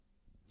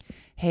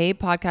Hey,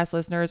 podcast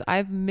listeners,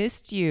 I've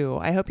missed you.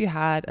 I hope you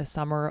had a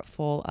summer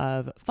full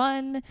of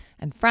fun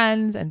and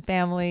friends and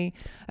family.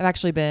 I've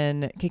actually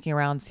been kicking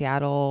around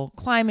Seattle,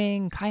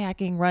 climbing,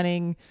 kayaking,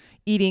 running,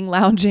 eating,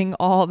 lounging,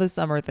 all the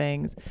summer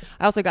things.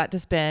 I also got to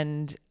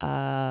spend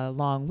a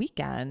long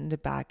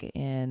weekend back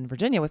in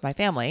Virginia with my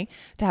family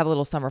to have a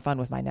little summer fun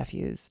with my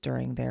nephews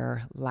during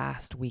their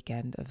last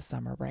weekend of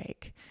summer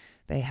break.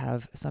 They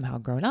have somehow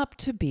grown up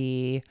to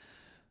be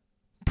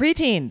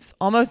preteens,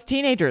 almost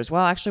teenagers.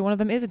 Well, actually, one of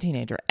them is a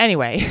teenager.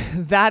 Anyway,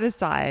 that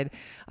aside,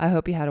 I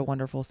hope you had a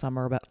wonderful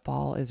summer, but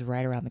fall is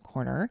right around the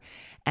corner.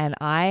 And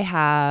I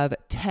have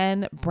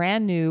 10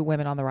 brand new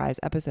Women on the Rise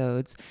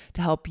episodes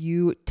to help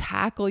you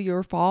tackle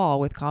your fall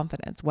with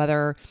confidence,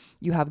 whether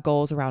you have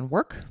goals around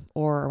work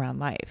or around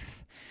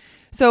life.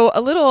 So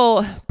a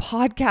little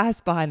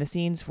podcast behind the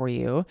scenes for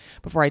you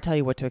before I tell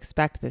you what to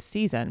expect this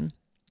season.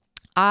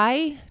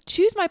 I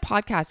choose my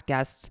podcast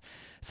guests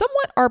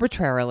somewhat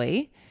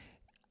arbitrarily.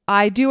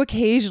 I do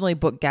occasionally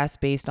book guests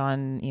based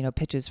on,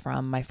 pitches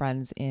from my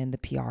friends in the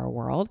PR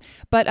world,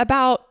 but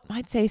about,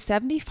 I'd say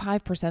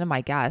 75% of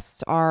my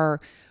guests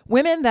are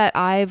women that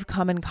I've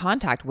come in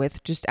contact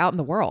with just out in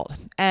the world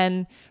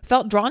and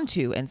felt drawn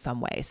to in some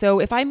way. So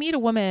if I meet a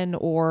woman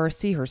or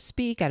see her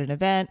speak at an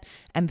event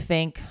and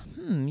think,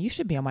 you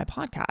should be on my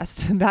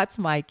podcast, that's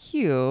my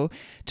cue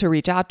to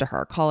reach out to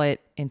her. Call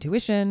it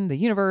intuition, the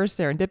universe,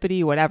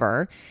 serendipity,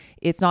 whatever.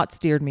 It's not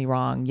steered me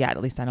wrong yet,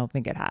 at least I don't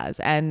think it has.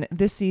 And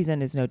this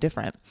season is no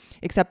different,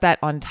 except that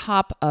on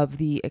top of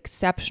the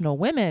exceptional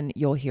women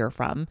you'll hear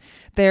from,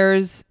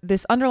 there's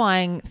this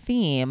underlying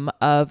theme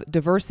of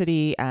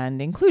diversity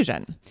and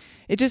inclusion.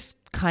 It just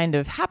kind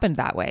of happened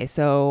that way,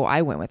 so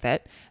I went with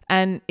it,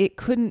 and it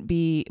couldn't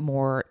be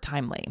more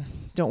timely.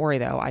 Don't worry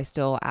though, I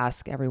still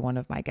ask every one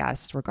of my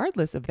guests,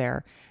 regardless of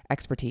their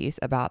expertise,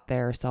 about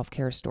their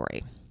self-care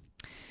story.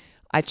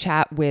 I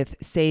chat with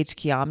Sage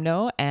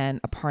Kiamno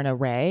and Aparna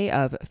Ray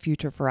of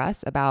Future for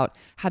Us about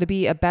how to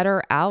be a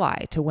better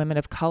ally to women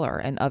of color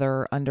and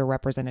other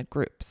underrepresented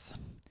groups.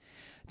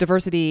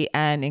 Diversity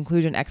and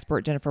inclusion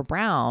expert Jennifer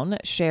Brown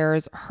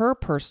shares her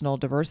personal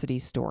diversity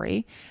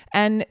story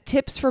and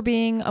tips for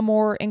being a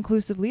more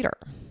inclusive leader.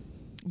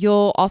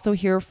 You'll also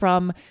hear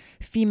from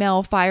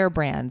female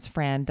firebrands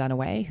Fran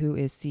Dunaway, who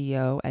is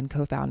CEO and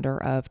co-founder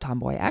of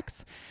Tomboy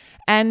X,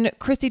 and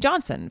Christy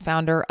Johnson,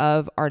 founder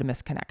of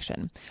Artemis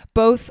Connection,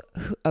 both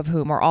of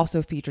whom are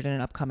also featured in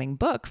an upcoming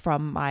book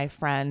from my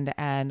friend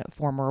and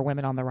former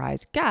Women on the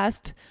Rise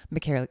guest,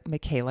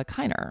 Michaela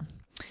Kiner.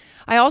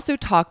 I also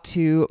talked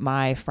to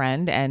my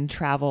friend and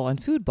travel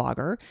and food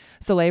blogger,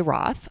 Soleil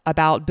Roth,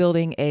 about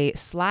building a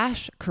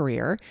slash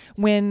career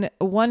when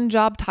one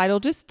job title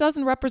just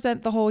doesn't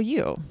represent the whole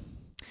you.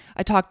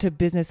 I talked to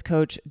business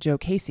coach Joe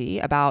Casey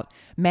about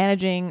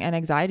managing an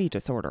anxiety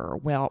disorder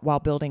while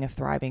building a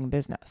thriving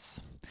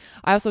business.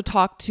 I also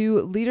talked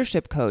to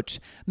leadership coach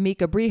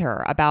Mika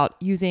Breher about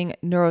using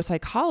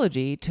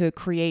neuropsychology to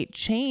create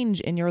change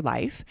in your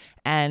life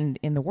and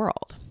in the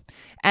world.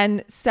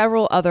 And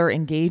several other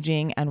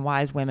engaging and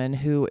wise women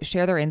who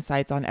share their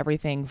insights on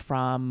everything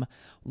from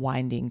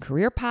winding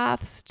career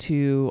paths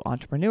to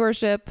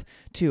entrepreneurship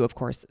to, of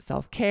course,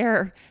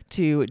 self-care,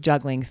 to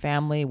juggling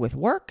family with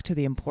work, to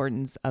the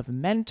importance of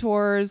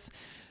mentors,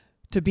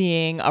 to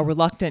being a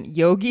reluctant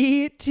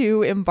yogi,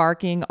 to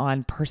embarking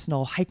on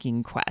personal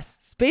hiking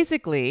quests.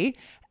 Basically,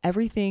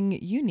 everything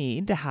you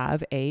need to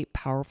have a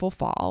powerful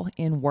fall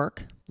in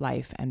work,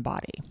 life, and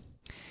body.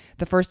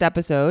 The first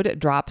episode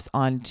drops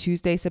on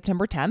Tuesday,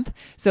 September 10th,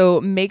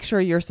 so make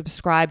sure you're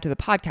subscribed to the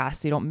podcast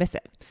so you don't miss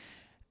it.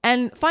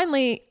 And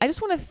finally, I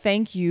just want to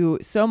thank you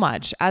so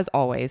much, as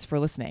always, for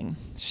listening,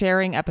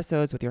 sharing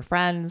episodes with your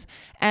friends,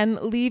 and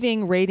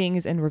leaving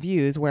ratings and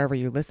reviews wherever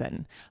you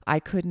listen. I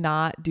could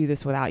not do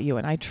this without you,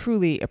 and I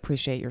truly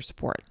appreciate your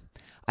support.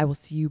 I will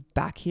see you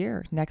back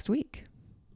here next week.